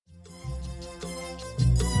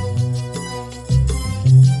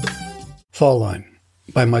Fall Line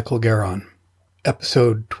by Michael Garon,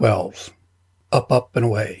 Episode 12, Up, Up, and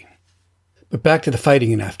Away. But back to the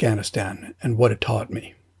fighting in Afghanistan and what it taught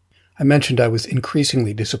me. I mentioned I was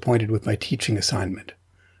increasingly disappointed with my teaching assignment.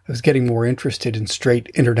 I was getting more interested in straight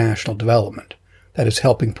international development, that is,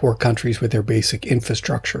 helping poor countries with their basic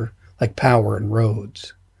infrastructure, like power and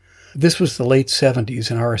roads. This was the late 70s,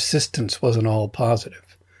 and our assistance wasn't all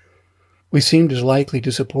positive. We seemed as likely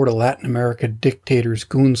to support a Latin America dictator's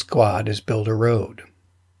goon squad as build a road.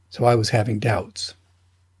 So I was having doubts.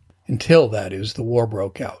 Until, that is, the war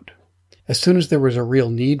broke out. As soon as there was a real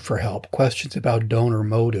need for help, questions about donor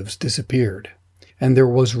motives disappeared. And there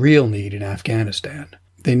was real need in Afghanistan.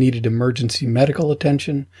 They needed emergency medical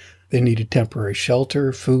attention, they needed temporary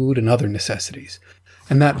shelter, food, and other necessities.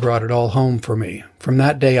 And that brought it all home for me. From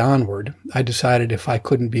that day onward, I decided if I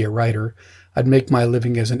couldn't be a writer, I'd make my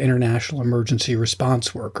living as an international emergency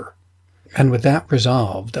response worker. And with that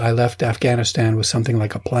resolved, I left Afghanistan with something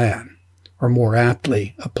like a plan, or more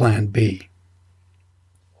aptly, a plan B.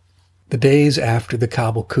 The days after the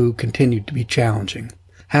Kabul coup continued to be challenging.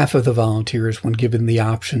 Half of the volunteers, when given the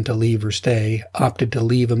option to leave or stay, opted to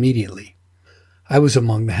leave immediately. I was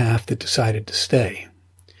among the half that decided to stay.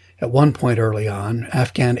 At one point early on,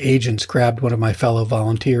 Afghan agents grabbed one of my fellow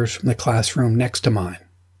volunteers from the classroom next to mine.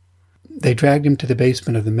 They dragged him to the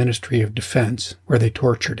basement of the Ministry of Defense, where they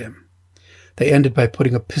tortured him. They ended by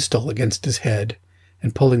putting a pistol against his head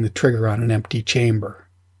and pulling the trigger on an empty chamber.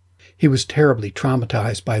 He was terribly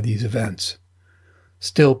traumatized by these events.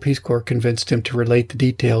 Still, Peace Corps convinced him to relate the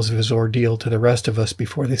details of his ordeal to the rest of us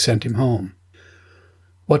before they sent him home.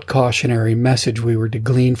 What cautionary message we were to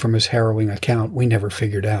glean from his harrowing account, we never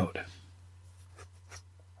figured out.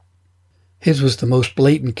 His was the most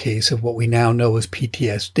blatant case of what we now know as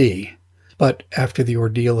PTSD, but after the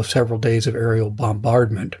ordeal of several days of aerial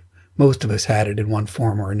bombardment, most of us had it in one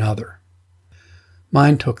form or another.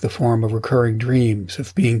 Mine took the form of recurring dreams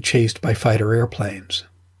of being chased by fighter airplanes.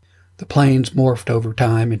 The planes morphed over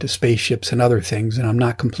time into spaceships and other things, and I'm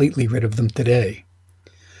not completely rid of them today.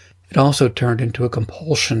 It also turned into a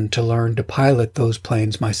compulsion to learn to pilot those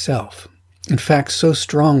planes myself. In fact, so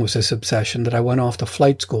strong was this obsession that I went off to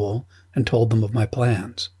flight school and told them of my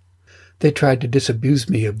plans. They tried to disabuse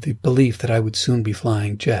me of the belief that I would soon be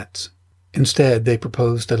flying jets. Instead, they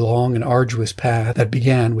proposed a long and arduous path that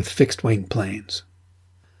began with fixed-wing planes.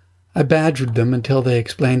 I badgered them until they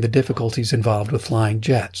explained the difficulties involved with flying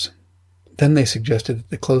jets. Then they suggested that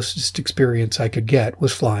the closest experience I could get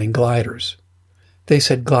was flying gliders. They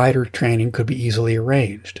said glider training could be easily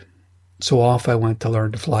arranged. So off I went to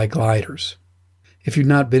learn to fly gliders. If you've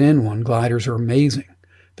not been in one, gliders are amazing.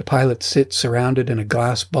 The pilot sits surrounded in a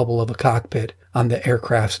glass bubble of a cockpit on the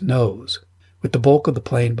aircraft's nose. With the bulk of the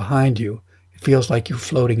plane behind you, it feels like you're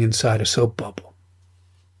floating inside a soap bubble.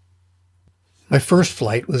 My first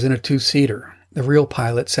flight was in a two-seater. The real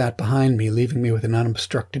pilot sat behind me, leaving me with an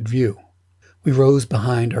unobstructed view. We rose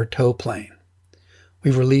behind our tow plane.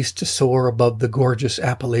 We released to soar above the gorgeous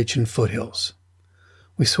Appalachian foothills.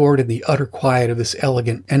 We soared in the utter quiet of this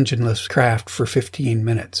elegant, engineless craft for 15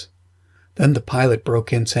 minutes. Then the pilot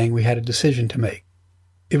broke in saying we had a decision to make.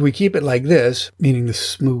 If we keep it like this, meaning the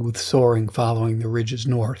smooth soaring following the ridges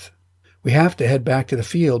north, we have to head back to the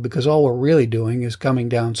field because all we're really doing is coming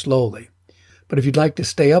down slowly. But if you'd like to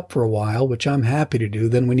stay up for a while, which I'm happy to do,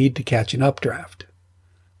 then we need to catch an updraft.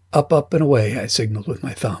 Up, up, and away, I signaled with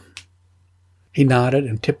my thumb. He nodded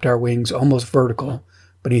and tipped our wings almost vertical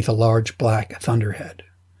beneath a large black thunderhead.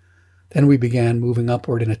 Then we began moving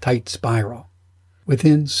upward in a tight spiral.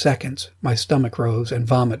 Within seconds, my stomach rose and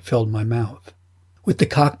vomit filled my mouth. With the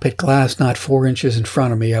cockpit glass not 4 inches in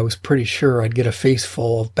front of me, I was pretty sure I'd get a face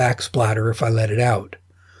full of backsplatter if I let it out.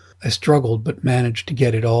 I struggled but managed to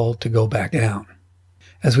get it all to go back down.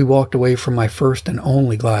 As we walked away from my first and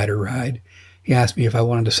only glider ride, he asked me if I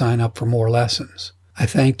wanted to sign up for more lessons. I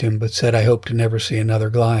thanked him but said I hoped to never see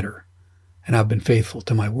another glider, and I've been faithful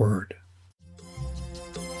to my word.